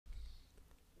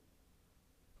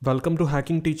Welcome to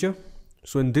Hacking Teacher.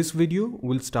 So in this video,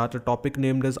 we'll start a topic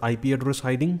named as IP address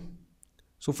hiding.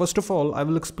 So first of all, I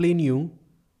will explain you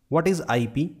what is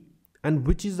IP and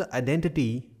which is the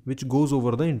identity which goes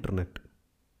over the internet.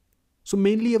 So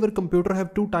mainly our computer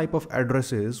have two type of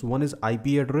addresses. One is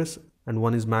IP address and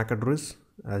one is MAC address,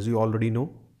 as you already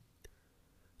know.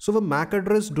 So the MAC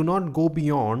address do not go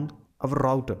beyond our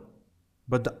router,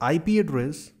 but the IP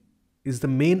address is the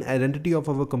main identity of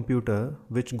our computer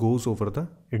which goes over the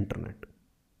internet.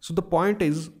 So the point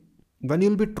is, when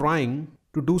you'll be trying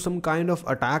to do some kind of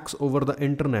attacks over the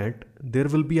internet, there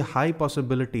will be a high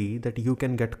possibility that you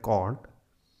can get caught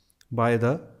by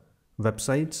the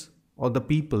websites or the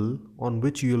people on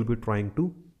which you will be trying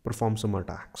to perform some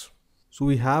attacks. So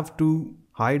we have to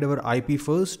hide our IP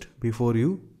first before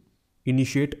you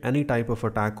initiate any type of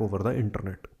attack over the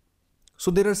internet. So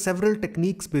there are several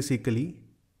techniques basically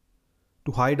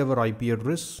to hide our IP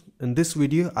address. In this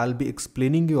video, I'll be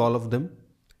explaining you all of them.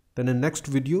 Then in next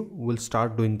video, we'll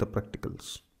start doing the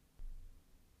practicals.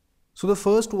 So the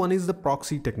first one is the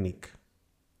proxy technique.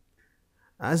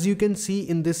 As you can see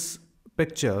in this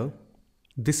picture,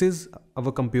 this is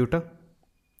our computer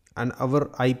and our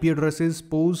IP address is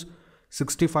pose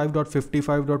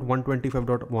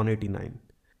 65.55.125.189.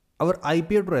 Our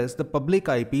IP address, the public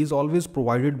IP, is always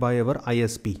provided by our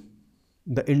ISP,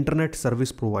 the Internet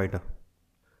Service Provider.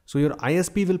 So your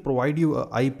ISP will provide you a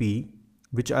IP,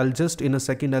 which I'll just in a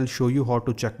second I'll show you how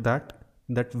to check that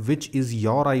which is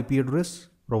your IP address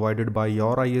provided by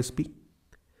your ISP.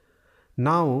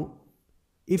 Now,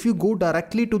 if you go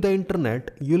directly to the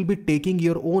internet, you'll be taking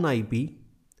your own IP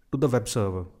to the web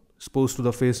server. Suppose to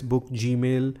the Facebook,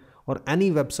 Gmail, or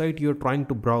any website you're trying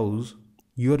to browse,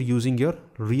 you're using your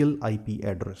real IP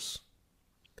address.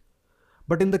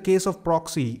 But in the case of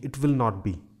proxy, it will not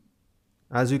be.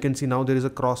 As you can see now, there is a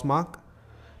cross mark.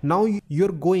 Now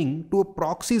you're going to a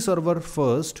proxy server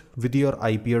first with your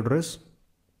IP address.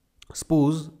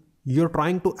 Suppose you're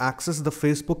trying to access the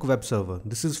Facebook web server.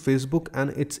 This is Facebook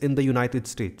and it's in the United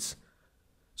States.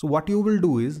 So what you will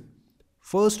do is,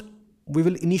 first we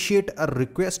will initiate a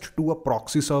request to a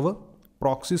proxy server.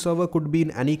 Proxy server could be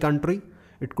in any country.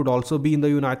 It could also be in the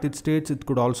United States. It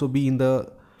could also be in the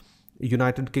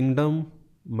United Kingdom,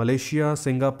 Malaysia,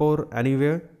 Singapore,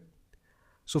 anywhere.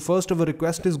 So first our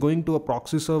request is going to a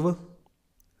proxy server,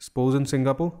 suppose in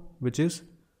Singapore,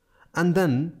 and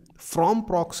then from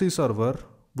proxy server,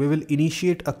 we will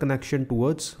initiate a connection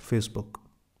towards Facebook.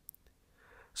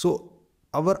 So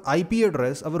our IP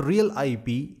address, our real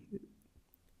IP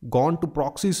gone to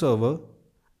proxy server,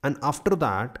 and after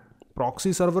that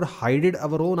proxy server hided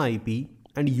our own IP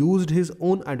and used his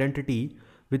own identity,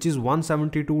 which is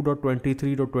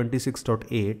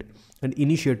 172.23.26.8, and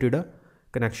initiated a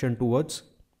connection towards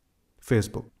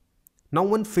Facebook. Now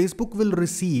when Facebook will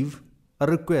receive a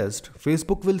request,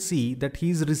 Facebook will see that he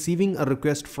is receiving a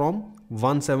request from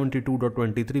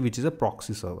 172.23, which is a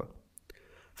proxy server.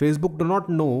 Facebook do not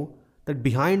know that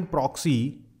behind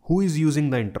proxy who is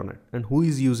using the internet and who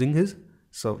is using his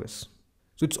service.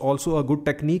 So it's also a good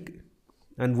technique,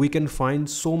 and we can find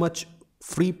so much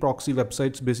free proxy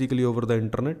websites basically over the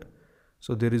internet.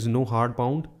 So there is no hard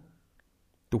bound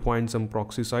to find some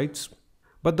proxy sites.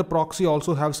 But the proxy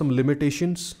also have some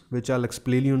limitations, which I'll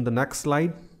explain you in the next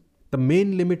slide. The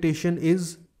main limitation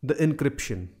is the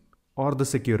encryption or the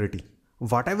security.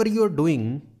 Whatever you're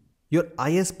doing, your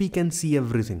ISP can see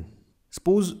everything.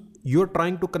 Suppose you're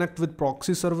trying to connect with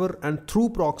proxy server, and through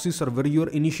proxy server, you're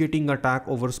initiating attack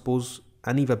over suppose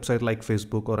any website like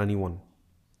Facebook or anyone.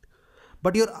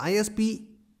 But your ISP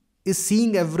is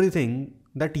seeing everything,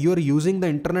 that you're using the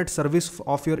internet service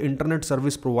of your internet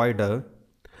service provider,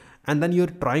 and then you're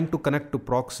trying to connect to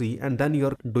proxy, and then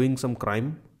you're doing some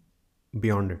crime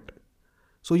beyond it.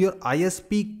 So your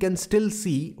ISP can still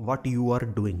see what you are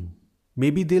doing.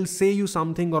 Maybe they'll say you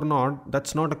something or not,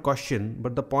 that's not a question,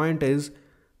 but the point is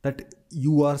that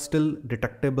you are still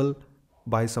detectable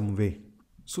by some way.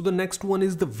 So the next one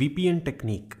is the VPN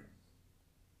technique.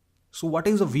 So what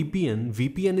is a VPN?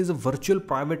 VPN is a virtual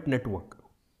private network.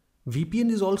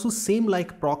 VPN is also same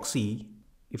like proxy.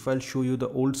 If I'll show you the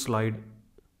old slide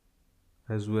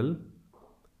as well.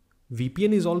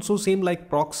 VPN is also same like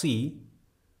proxy,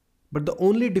 but the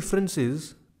only difference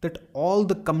is that all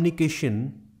the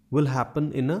communication will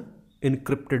happen in a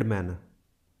encrypted manner.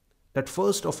 That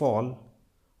first of all,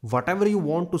 whatever you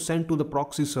want to send to the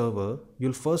proxy server,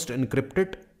 you'll first encrypt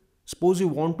it. Suppose you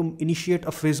want to initiate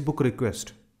a Facebook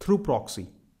request through proxy.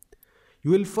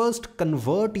 You will first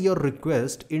convert your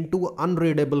request into an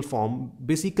unreadable form.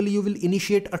 Basically, you will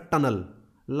initiate a tunnel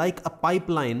like a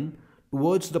pipeline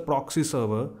towards the proxy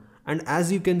server, and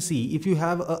as you can see, if you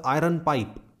have an iron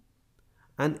pipe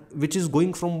and which is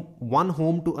going from one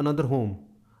home to another home.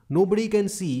 Nobody can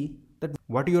see that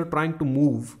what you are trying to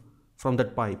move from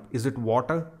that pipe. Is it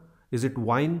water? Is it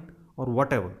wine or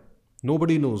whatever?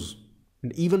 Nobody knows.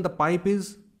 And even the pipe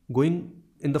is going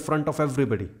in the front of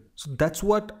everybody. So that's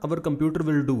what our computer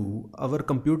will do. Our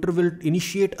computer will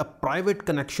initiate a private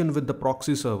connection with the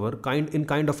proxy server in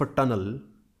kind of a tunnel,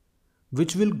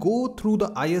 which will go through the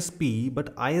ISP,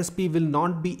 but ISP will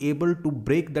not be able to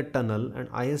break the tunnel, and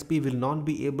ISP will not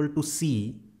be able to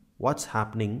see what's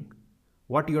happening,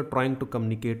 what you're trying to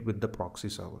communicate with the proxy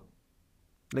server.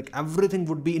 Like everything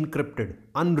would be encrypted,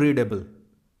 unreadable.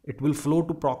 It will flow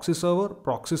to proxy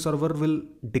server will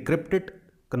decrypt it,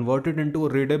 convert it into a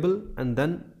readable, and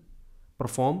then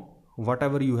perform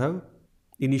whatever you have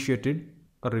initiated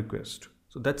a request.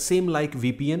 So that's same like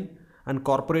VPN, and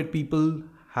corporate people,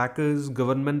 hackers,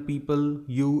 government people,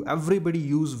 everybody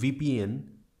use VPN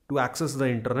to access the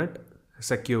internet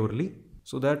securely,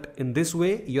 so that in this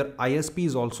way your ISP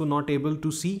is also not able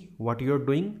to see what you're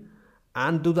doing,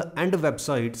 and to the end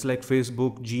websites like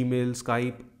Facebook, Gmail,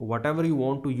 Skype, whatever you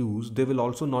want to use, they will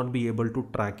also not be able to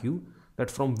track you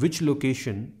that from which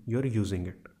location you're using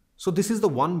it. So this is the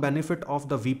one benefit of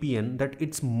the VPN, that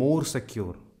it's more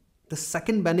secure. The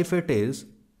second benefit is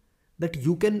that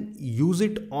you can use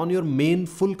it on your main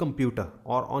full computer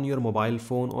or on your mobile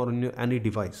phone or on any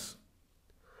device.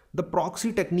 The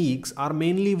proxy techniques are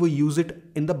mainly we use it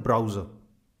in the browser.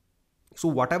 So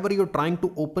whatever you're trying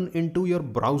to open into your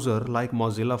browser like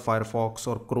Mozilla Firefox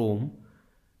or Chrome,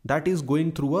 that is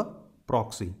going through a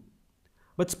proxy.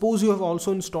 But suppose you have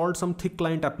also installed some thick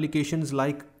client applications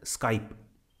like Skype.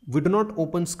 We do not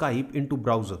open Skype into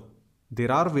browser.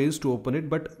 There are ways to open it,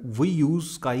 but we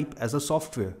use Skype as a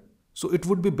software. So it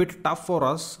would be a bit tough for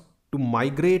us to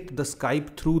migrate the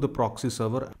Skype through the proxy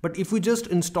server. But if we just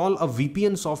install a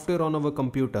VPN software on our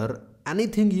computer,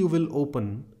 anything you will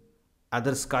open,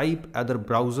 either Skype, either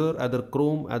browser, either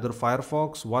Chrome, either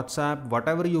Firefox, WhatsApp,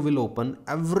 whatever you will open,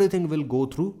 everything will go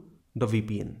through the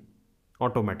VPN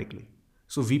automatically.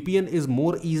 So VPN is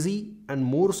more easy and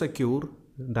more secure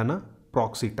than a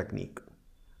proxy technique.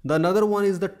 The another one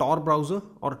is the Tor browser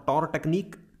or Tor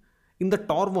technique. In the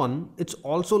Tor one, it's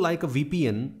also like a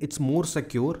VPN, it's more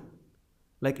secure.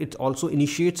 Like it also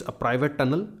initiates a private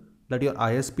tunnel that your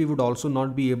ISP would also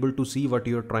not be able to see what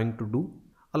you're trying to do.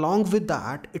 Along with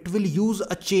that, it will use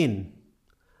a chain.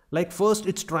 Like first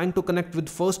it's trying to connect with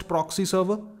first proxy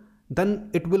server, then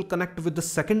it will connect with the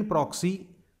second proxy,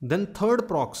 then third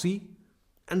proxy,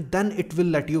 and then it will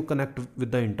let you connect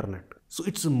with the internet. So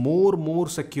it's more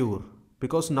secure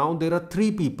because now there are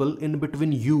three people in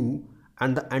between you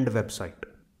and the end website.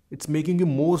 It's making you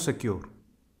more secure.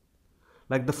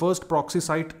 Like the first proxy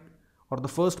site or the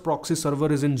first proxy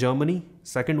server is in Germany,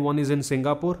 second one is in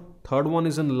Singapore, third one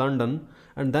is in London,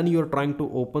 and then you're trying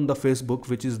to open the Facebook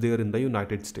which is there in the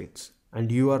United States,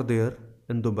 and you are there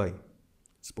in Dubai,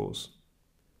 suppose.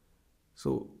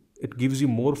 So it gives you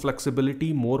more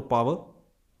flexibility, more power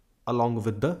along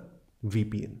with the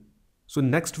VPN. So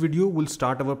next video we'll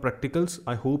start our practicals.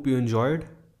 I hope you enjoyed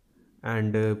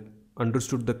and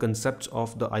understood the concepts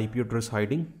of the IP address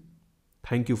hiding.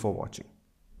 Thank you for watching.